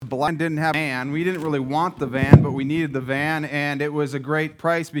blind, didn't have a van. We didn't really want the van, but we needed the van, and it was a great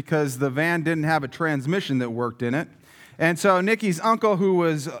price because the van didn't have a transmission that worked in it. And so Nikki's uncle, who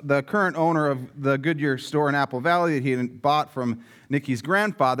was the current owner of the Goodyear store in Apple Valley that he had bought from Nikki's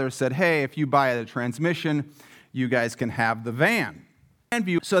grandfather, said, hey, if you buy the transmission, you guys can have the van.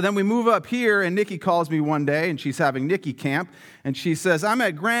 So then we move up here, and Nikki calls me one day, and she's having Nikki camp, and she says, I'm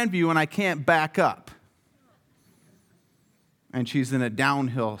at Grandview, and I can't back up. And she's in a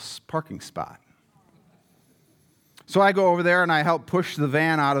downhill parking spot. So I go over there, and I help push the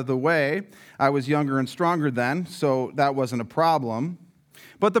van out of the way. I was younger and stronger then, so that wasn't a problem.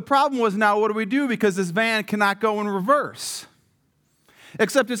 But the problem was, now what do we do? Because this van cannot go in reverse.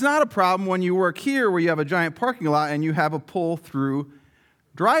 Except it's not a problem when you work here where you have a giant parking lot and you have a pull-through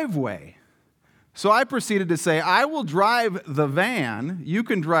driveway. So I proceeded to say, I will drive the van, you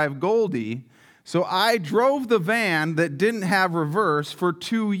can drive Goldie. So I drove the van that didn't have reverse for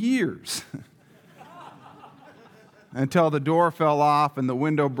 2 years until the door fell off and the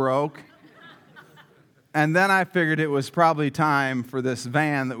window broke. And then I figured it was probably time for this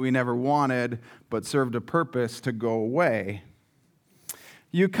van that we never wanted but served a purpose to go away.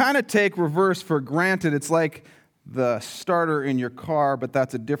 You kind of take reverse for granted. It's like the starter in your car, but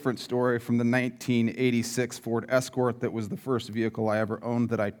that's a different story from the 1986 Ford Escort that was the first vehicle I ever owned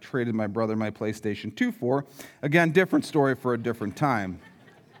that I traded my brother my PlayStation 2 for. Again, different story for a different time.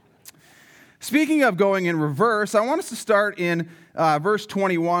 Speaking of going in reverse, I want us to start in verse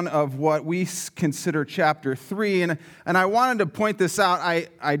 21 of what we consider chapter 3. And I wanted to point this out.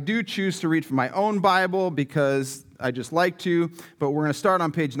 I do choose to read from my own Bible because I just like to, but we're going to start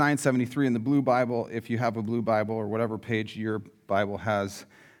on page 973 in the Blue Bible, if you have a Blue Bible or whatever page your Bible has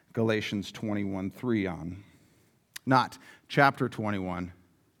Galatians 21:3 on. Not chapter 21,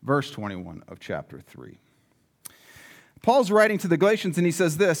 verse 21 of chapter 3. Paul's writing to the Galatians, and he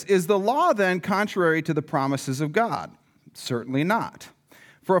says this, is the law then contrary to the promises of God? Certainly not.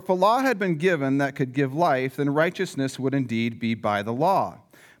 For if a law had been given that could give life, then righteousness would indeed be by the law.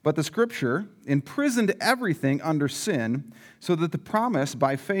 But the Scripture imprisoned everything under sin, so that the promise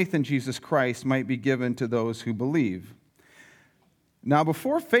by faith in Jesus Christ might be given to those who believe. Now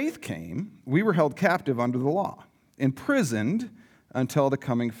before faith came, we were held captive under the law, imprisoned until the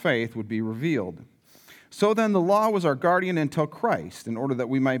coming faith would be revealed. So then the law was our guardian until Christ, in order that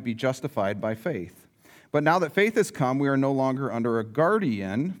we might be justified by faith. But now that faith has come, we are no longer under a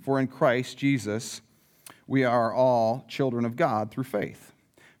guardian, for in Christ Jesus we are all children of God through faith.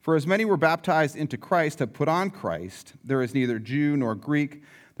 For as many were baptized into Christ have put on Christ. There is neither Jew nor Greek,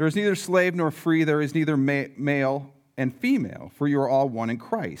 there is neither slave nor free, there is neither male and female, for you are all one in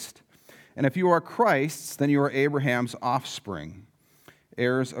Christ. And if you are Christ's, then you are Abraham's offspring,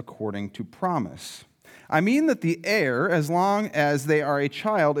 heirs according to promise. I mean that the heir, as long as they are a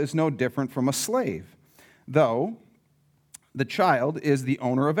child, is no different from a slave, though the child is the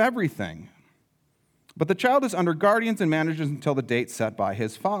owner of everything. But the child is under guardians and managers until the date set by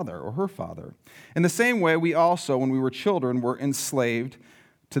his father or her father. In the same way, we also, when we were children, were enslaved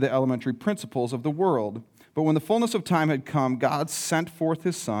to the elementary principles of the world. But when the fullness of time had come, God sent forth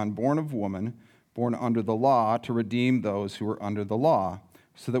his Son, born of woman, born under the law, to redeem those who were under the law,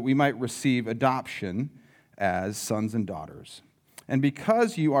 so that we might receive adoption as sons and daughters. And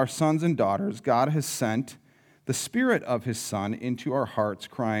because you are sons and daughters, God has sent the Spirit of his Son into our hearts,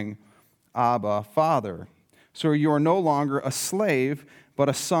 crying, Abba, Father. So you are no longer a slave, but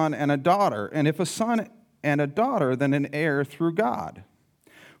a son and a daughter. And if a son and a daughter, then an heir through God.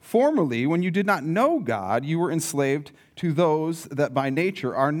 Formerly, when you did not know God, you were enslaved to those that by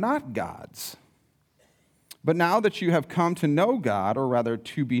nature are not God's. But now that you have come to know God, or rather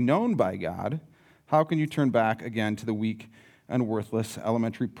to be known by God, how can you turn back again to the weak and worthless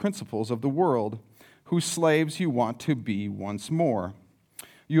elementary principles of the world, whose slaves you want to be once more?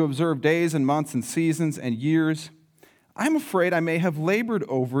 You observe days and months and seasons and years. I'm afraid I may have labored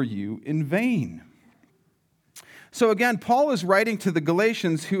over you in vain. So again, Paul is writing to the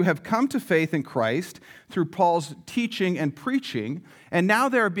Galatians who have come to faith in Christ through Paul's teaching and preaching, and now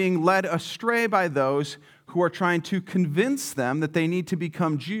they're being led astray by those who are trying to convince them that they need to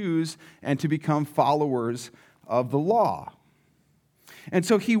become Jews and to become followers of the law. And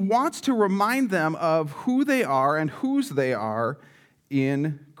so he wants to remind them of who they are and whose they are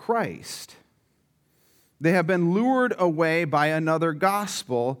in Christ. They have been lured away by another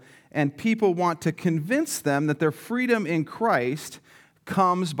gospel, and people want to convince them that their freedom in Christ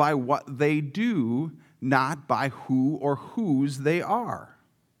comes by what they do, not by who or whose they are.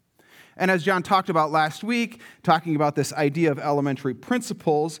 And as John talked about last week, talking about this idea of elementary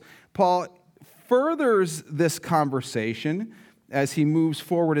principles, Paul furthers this conversation as he moves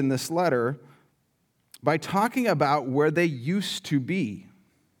forward in this letter by talking about where they used to be.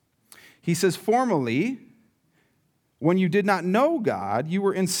 He says, "Formerly, when you did not know God, you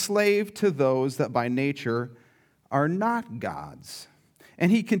were enslaved to those that by nature are not God's."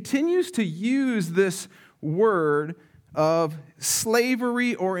 And he continues to use this word of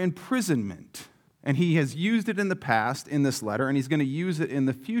slavery or imprisonment. And he has used it in the past in this letter, and he's going to use it in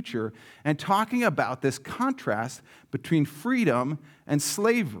the future, and talking about this contrast between freedom and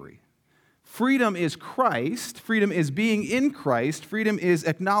slavery. Freedom is Christ. Freedom is being in Christ. Freedom is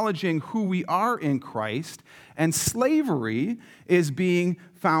acknowledging who we are in Christ. And slavery is being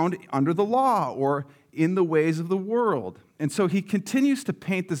found under the law or in the ways of the world. And so he continues to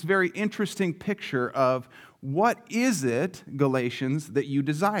paint this very interesting picture of what is it, Galatians, that you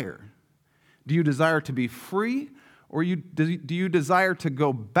desire? Do you desire to be free, or do you desire to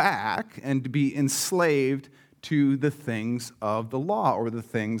go back and to be enslaved to the things of the law or the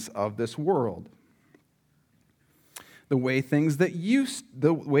things of this world? The way things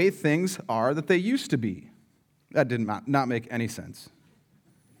are that they used to be. That did not make any sense.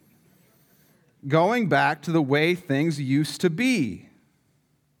 Going back to the way things used to be.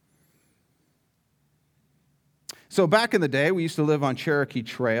 So back in the day, we used to live on Cherokee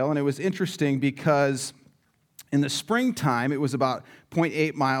Trail, and it was interesting because in the springtime, it was about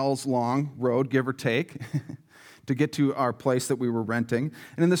 0.8 miles long road, give or take, to get to our place that we were renting.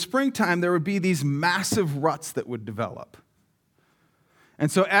 And in the springtime, there would be these massive ruts that would develop. And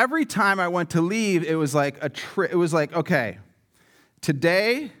so every time I went to leave, it was like okay,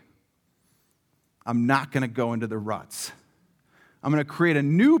 today, I'm not going to go into the ruts. I'm going to create a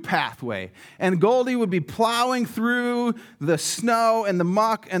new pathway. And Goldie would be plowing through the snow and the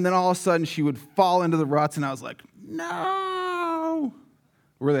muck, and then all of a sudden she would fall into the ruts, and I was like, no.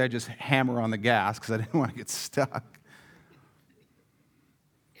 Really, I just hammer on the gas because I didn't want to get stuck.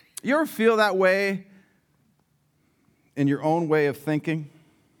 You ever feel that way in your own way of thinking?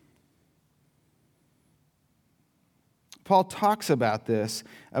 Paul talks about this,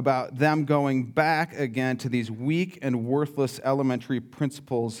 about them going back again to these weak and worthless elementary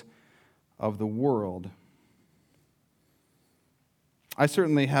principles of the world. I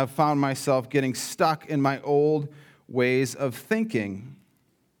certainly have found myself getting stuck in my old ways of thinking.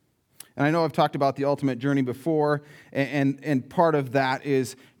 And I know I've talked about the ultimate journey before, and part of that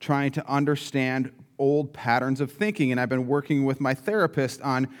is trying to understand old patterns of thinking. And I've been working with my therapist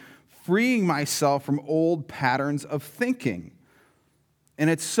on freeing myself from old patterns of thinking.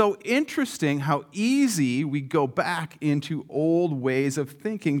 And it's so interesting how easy we go back into old ways of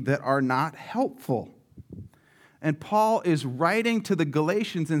thinking that are not helpful. And Paul is writing to the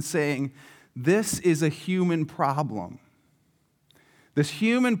Galatians and saying, this is a human problem. This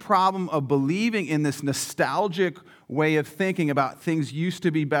human problem of believing in this nostalgic way of thinking about things used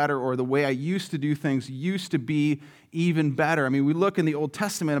to be better, or the way I used to do things used to be even better. I mean, we look in the Old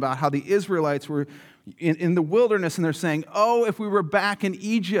Testament about how the Israelites were in the wilderness, and they're saying, oh, if we were back in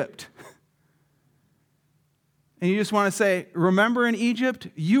Egypt. And you just want to say, remember in Egypt,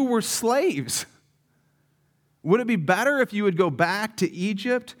 you were slaves. Would it be better if you would go back to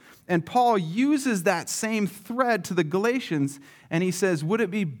Egypt? And Paul uses that same thread to the Galatians, and he says, would it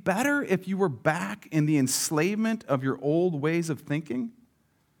be better if you were back in the enslavement of your old ways of thinking?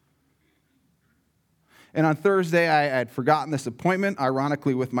 And on Thursday, I had forgotten this appointment,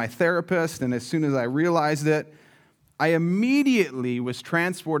 ironically, with my therapist, and as soon as I realized it, I immediately was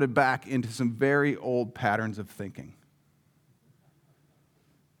transported back into some very old patterns of thinking.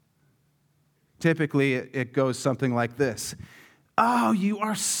 Typically, it goes something like this. Oh, you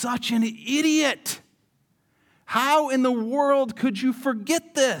are such an idiot. How in the world could you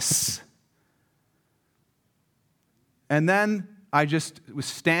forget this? And then I just was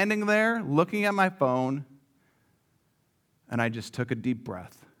standing there looking at my phone, and I just took a deep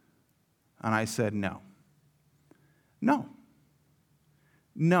breath. And I said, no. No.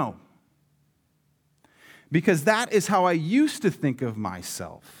 No. Because that is how I used to think of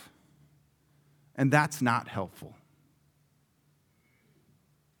myself. And that's not helpful.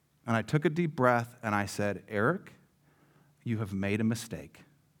 And I took a deep breath and I said, Eric, you have made a mistake.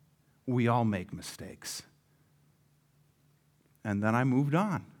 We all make mistakes. And then I moved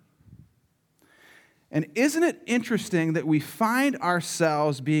on. And isn't it interesting that we find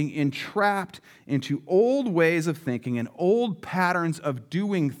ourselves being entrapped into old ways of thinking and old patterns of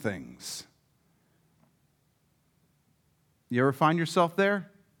doing things? You ever find yourself there?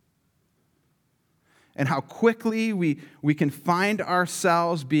 And how quickly we can find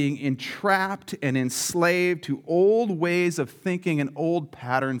ourselves being entrapped and enslaved to old ways of thinking and old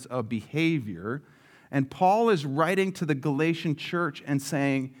patterns of behavior. And Paul is writing to the Galatian church and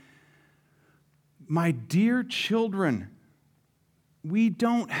saying, my dear children, we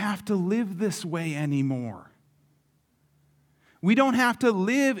don't have to live this way anymore. We don't have to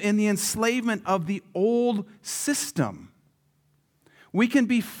live in the enslavement of the old system. We can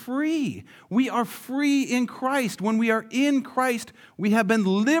be free. We are free in Christ. When we are in Christ, we have been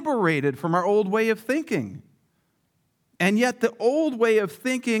liberated from our old way of thinking. And yet the old way of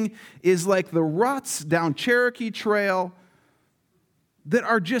thinking is like the ruts down Cherokee Trail that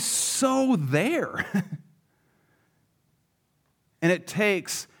are just so there. And it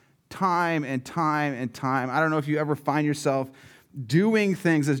takes time and time and time. I don't know if you ever find yourself doing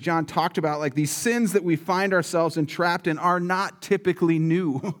things, as John talked about, like these sins that we find ourselves entrapped in are not typically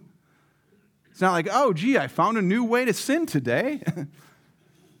new. It's not like, oh, gee, I found a new way to sin today.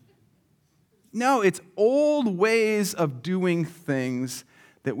 No, it's old ways of doing things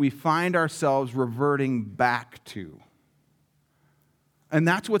that we find ourselves reverting back to. And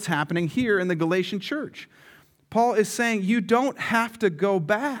that's what's happening here in the Galatian church. Paul is saying you don't have to go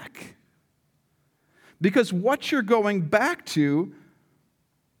back. Because what you're going back to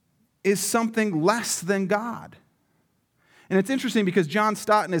is something less than God. And it's interesting because John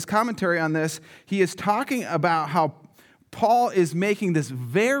Stott, in his commentary on this, he is talking about how Paul is making this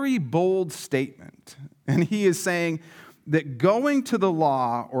very bold statement. And he is saying that going to the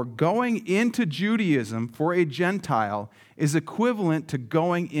law or going into Judaism for a Gentile is equivalent to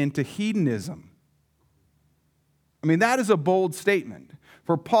going into hedonism. I mean, that is a bold statement.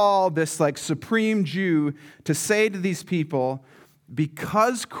 For Paul, this like supreme Jew, to say to these people,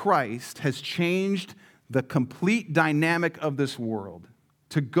 because Christ has changed the complete dynamic of this world,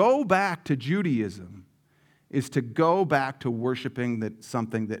 to go back to Judaism is to go back to worshiping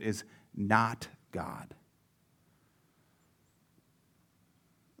something that is not God.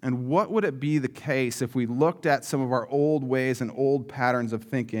 And what would it be the case if we looked at some of our old ways and old patterns of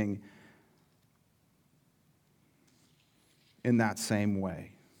thinking in that same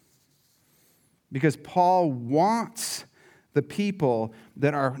way? Because Paul wants the people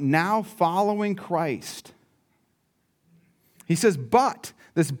that are now following Christ. He says, but,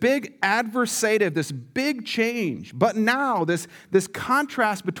 this big adversative, this big change, but now, this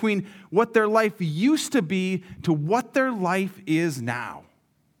contrast between what their life used to be to what their life is now.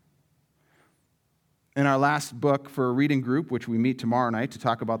 In our last book for a reading group, which we meet tomorrow night to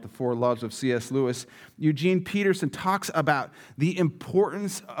talk about the four loves of C.S. Lewis, Eugene Peterson talks about the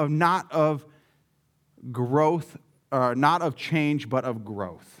importance of not of growth, not of change, but of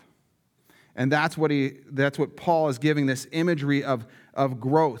growth. And that's what Paul is giving, this imagery of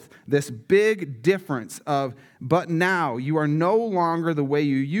growth, this big difference of, but now you are no longer the way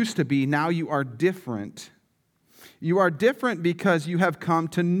you used to be, now you are different. You are different because you have come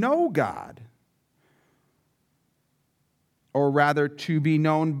to know God. Or rather, to be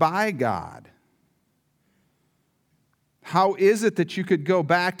known by God. How is it that you could go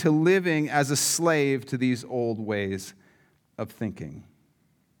back to living as a slave to these old ways of thinking?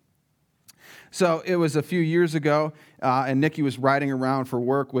 So it was a few years ago, and Nikki was riding around for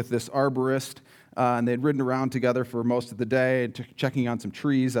work with this arborist, and they'd ridden around together for most of the day, checking on some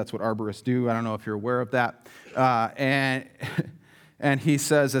trees. That's what arborists do. I don't know if you're aware of that. And he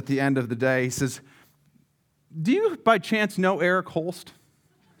says at the end of the day, he says, do you by chance know Eric Holst?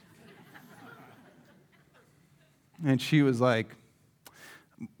 And she was like,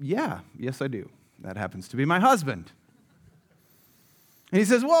 yes I do. That happens to be my husband. And he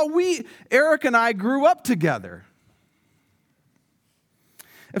says, well, Eric and I grew up together.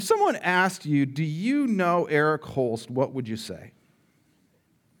 If someone asked you, do you know Eric Holst, what would you say?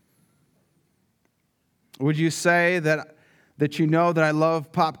 Would you say that you know that I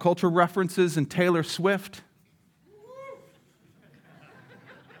love pop culture references and Taylor Swift?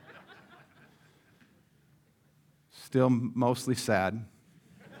 Still mostly sad.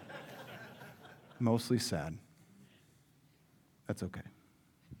 Mostly sad. That's okay.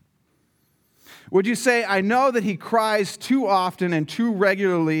 Would you say, I know that he cries too often and too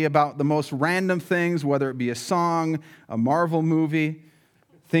regularly about the most random things, whether it be a song, a Marvel movie,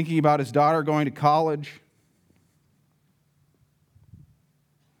 thinking about his daughter going to college?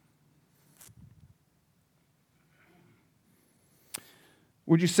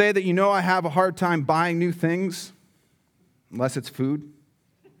 Would you say that you know I have a hard time buying new things, unless it's food?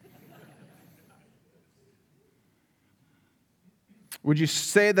 Would you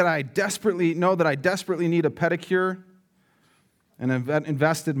say that I desperately need a pedicure and have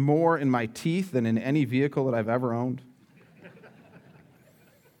invested more in my teeth than in any vehicle that I've ever owned?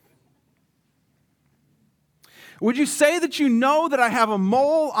 Would you say that you know that I have a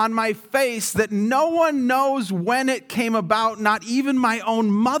mole on my face that no one knows when it came about, not even my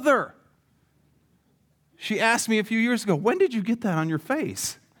own mother? She asked me a few years ago, when did you get that on your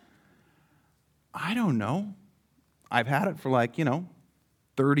face? I don't know. I've had it for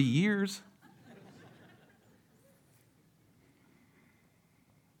 30 years.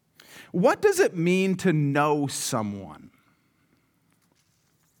 What does it mean to know someone?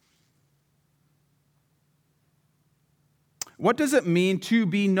 What does it mean to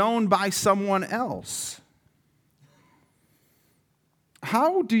be known by someone else?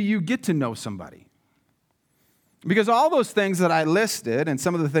 How do you get to know somebody? Because all those things that I listed, and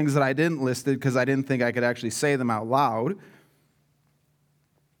some of the things that I didn't list because I didn't think I could actually say them out loud,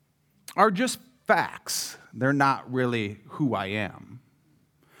 are just facts. They're not really who I am.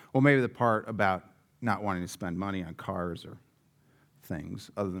 Well, maybe the part about not wanting to spend money on cars or things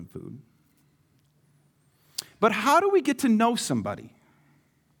other than food. But how do we get to know somebody?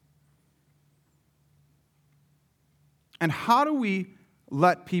 And how do we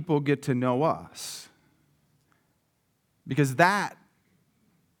let people get to know us? Because that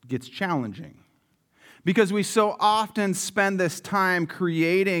gets challenging. Because we so often spend this time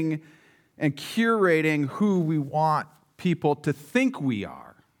creating and curating who we want people to think we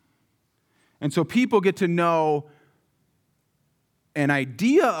are. And so people get to know an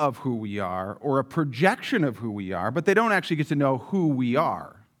idea of who we are or a projection of who we are, but they don't actually get to know who we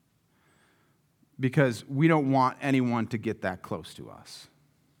are because we don't want anyone to get that close to us.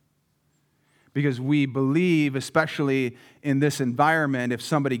 Because we believe, especially in this environment, if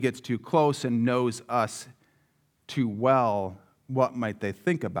somebody gets too close and knows us too well, what might they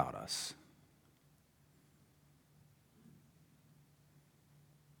think about us?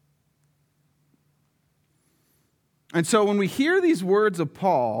 And so when we hear these words of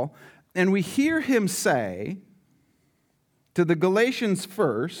Paul, and we hear him say to the Galatians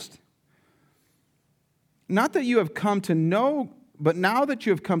first, not that you have come to know, but now that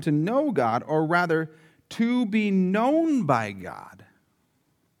you have come to know God, or rather, to be known by God.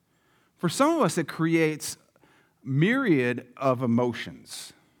 For some of us, it creates myriad of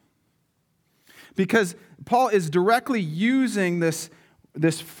emotions. Because Paul is directly using this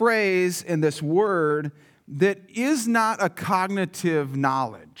phrase and this word that is not a cognitive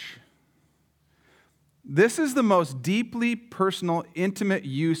knowledge. This is the most deeply personal, intimate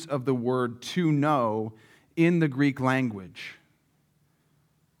use of the word to know in the Greek language.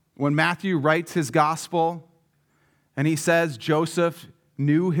 When Matthew writes his gospel and he says Joseph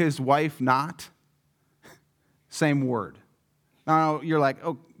knew his wife not, same word. Now you're like,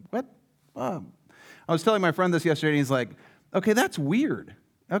 oh, what? I was telling my friend this yesterday and he's like, okay, that's weird.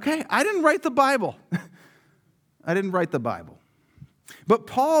 Okay, I didn't write the Bible. I didn't write the Bible. But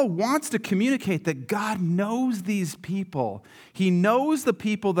Paul wants to communicate that God knows these people. He knows the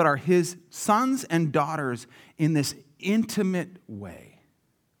people that are his sons and daughters in this intimate way.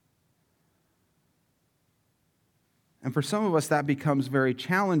 And for some of us, that becomes very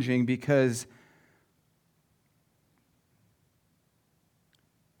challenging because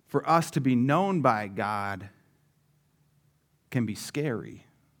for us to be known by God can be scary.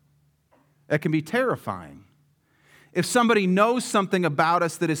 It can be terrifying. If somebody knows something about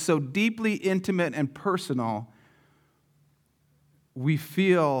us that is so deeply intimate and personal, we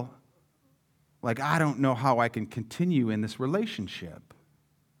feel like, I don't know how I can continue in this relationship.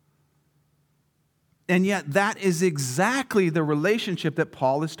 And yet that is exactly the relationship that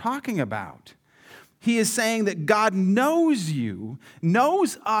Paul is talking about. He is saying that God knows you,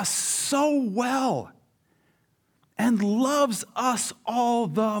 knows us so well, and loves us all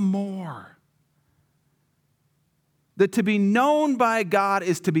the more. That to be known by God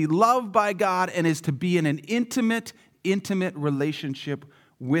is to be loved by God and is to be in an intimate relationship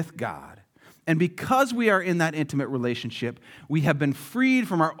with God. And because we are in that intimate relationship, we have been freed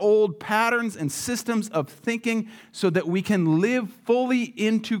from our old patterns and systems of thinking so that we can live fully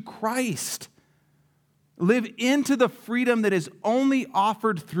into Christ. Live into the freedom that is only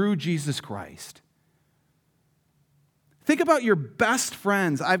offered through Jesus Christ. Think about your best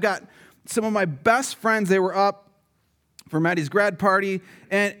friends. I've got some of my best friends, they were up for Maddie's grad party,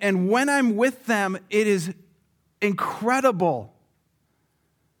 and when I'm with them, it is incredible.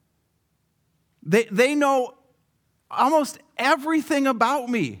 They know almost everything about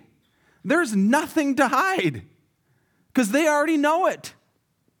me. There's nothing to hide because they already know it.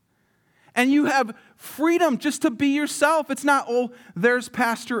 And you have freedom just to be yourself. It's not, oh, there's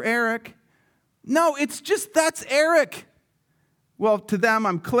Pastor Eric. No, it's just, that's Eric. Well, to them,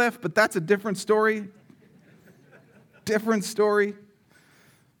 I'm Cliff, but that's a different story. Different story.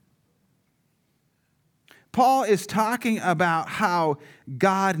 Paul is talking about how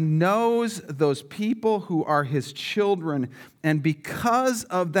God knows those people who are his children, and because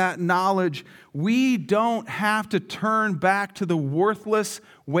of that knowledge, we don't have to turn back to the worthless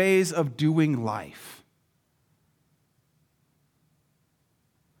ways of doing life.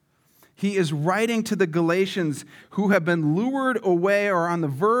 He is writing to the Galatians who have been lured away or on the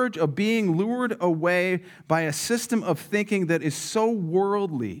verge of being lured away by a system of thinking that is so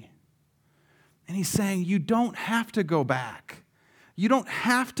worldly. And he's saying, you don't have to go back. You don't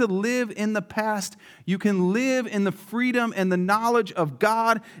have to live in the past. You can live in the freedom and the knowledge of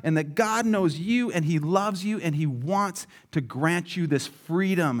God, and that God knows you and he loves you and he wants to grant you this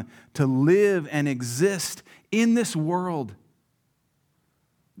freedom to live and exist in this world.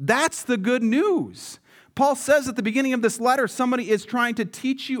 That's the good news. Paul says at the beginning of this letter, somebody is trying to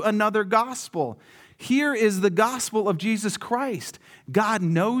teach you another gospel. Here is the gospel of Jesus Christ. God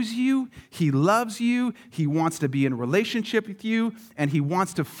knows you, he loves you, he wants to be in relationship with you, and he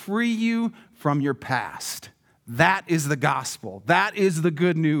wants to free you from your past. That is the gospel. That is the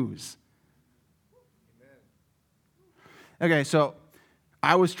good news. Okay, so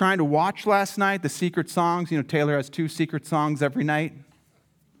I was trying to watch last night the secret songs. You know, Taylor has 2 secret songs every night.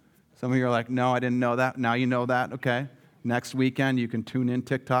 Some of you are like, no, I didn't know that. Now you know that, okay. Next weekend, you can tune in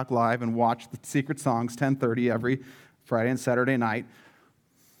TikTok Live and watch the secret songs, 10:30 every Friday and Saturday night.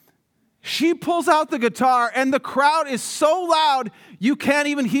 She pulls out the guitar, and the crowd is so loud, you can't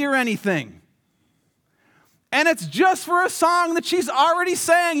even hear anything. And it's just for a song that she's already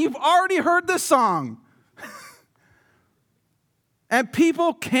sang. You've already heard this song. And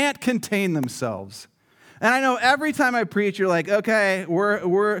people can't contain themselves. And I know every time I preach, you're like, okay,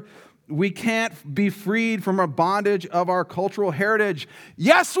 we can't be freed from our bondage of our cultural heritage.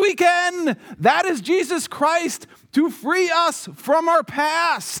 Yes, we can. That is Jesus Christ to free us from our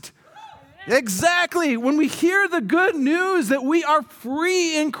past. Exactly. When we hear the good news that we are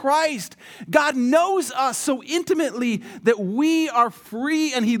free in Christ, God knows us so intimately that we are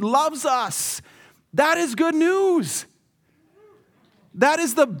free and he loves us. That is good news. That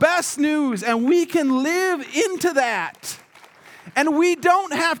is the best news, and we can live into that. And we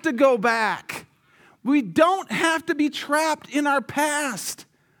don't have to go back. We don't have to be trapped in our past.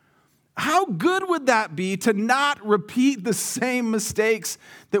 How good would that be to not repeat the same mistakes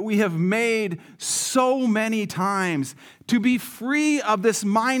that we have made so many times? To be free of this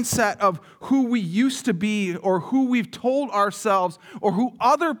mindset of who we used to be or who we've told ourselves or who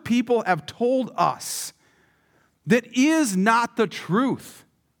other people have told us that is not the truth.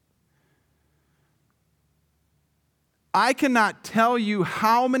 I cannot tell you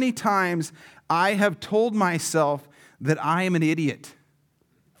how many times I have told myself that I am an idiot.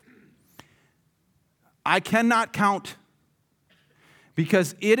 I cannot count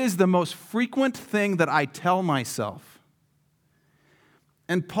because it is the most frequent thing that I tell myself.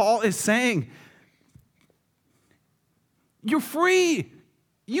 And Paul is saying, you're free.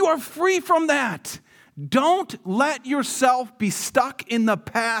 You are free from that. Don't let yourself be stuck in the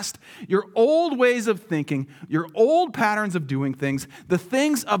past, your old ways of thinking, your old patterns of doing things, the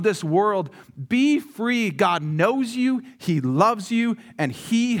things of this world. Be free. God knows you, he loves you, and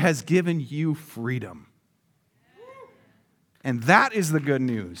he has given you freedom. And that is the good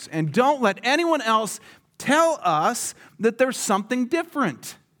news. And don't let anyone else tell us that there's something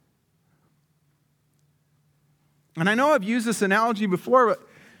different. And I know I've used this analogy before, but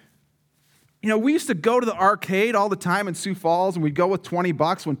you know, we used to go to the arcade all the time in Sioux Falls, and we'd go with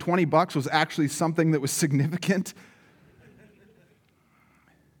 $20 when $20 was actually something that was significant.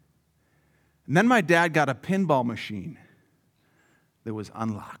 And then my dad got a pinball machine that was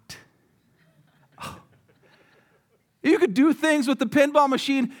unlocked. Oh. You could do things with the pinball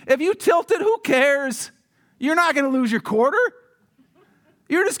machine. If you tilt it, who cares? You're not going to lose your quarter.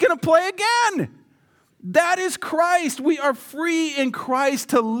 You're just going to play again. That is Christ. We are free in Christ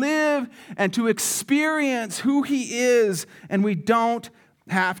to live and to experience who he is, and we don't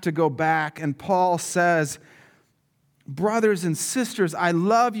have to go back. And Paul says, brothers and sisters, I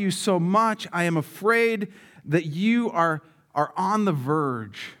love you so much. I am afraid that you are on the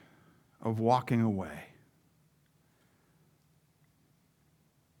verge of walking away.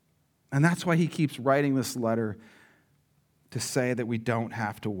 And that's why he keeps writing this letter, to say that we don't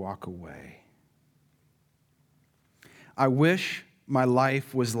have to walk away. I wish my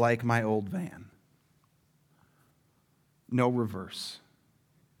life was like my old van. No reverse.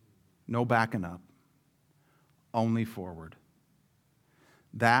 No backing up. Only forward.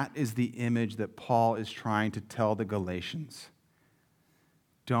 That is the image that Paul is trying to tell the Galatians.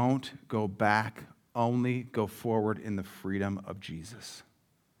 Don't go back, only go forward in the freedom of Jesus.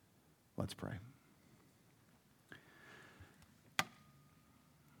 Let's pray.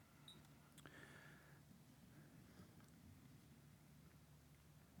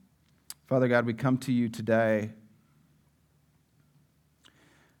 Father God, we come to you today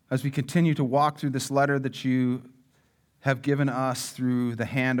as we continue to walk through this letter that you have given us through the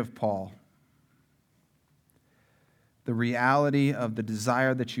hand of Paul. The reality of the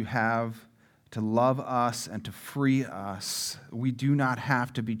desire that you have to love us and to free us. We do not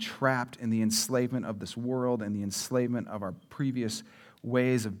have to be trapped in the enslavement of this world and the enslavement of our previous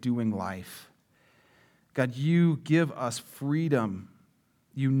ways of doing life. God, you give us freedom.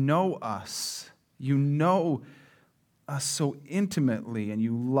 You know us. You know us so intimately, and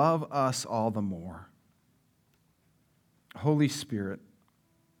you love us all the more. Holy Spirit,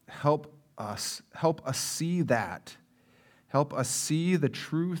 help us see that. Help us see the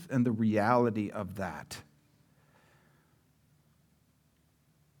truth and the reality of that.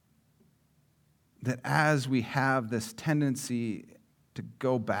 That as we have this tendency to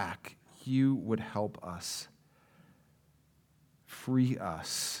go back, you would help us, free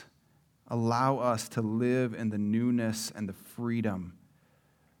us, allow us to live in the newness and the freedom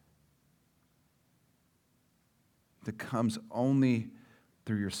that comes only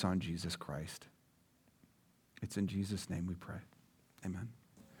through your Son, Jesus Christ. It's in Jesus' name we pray. Amen.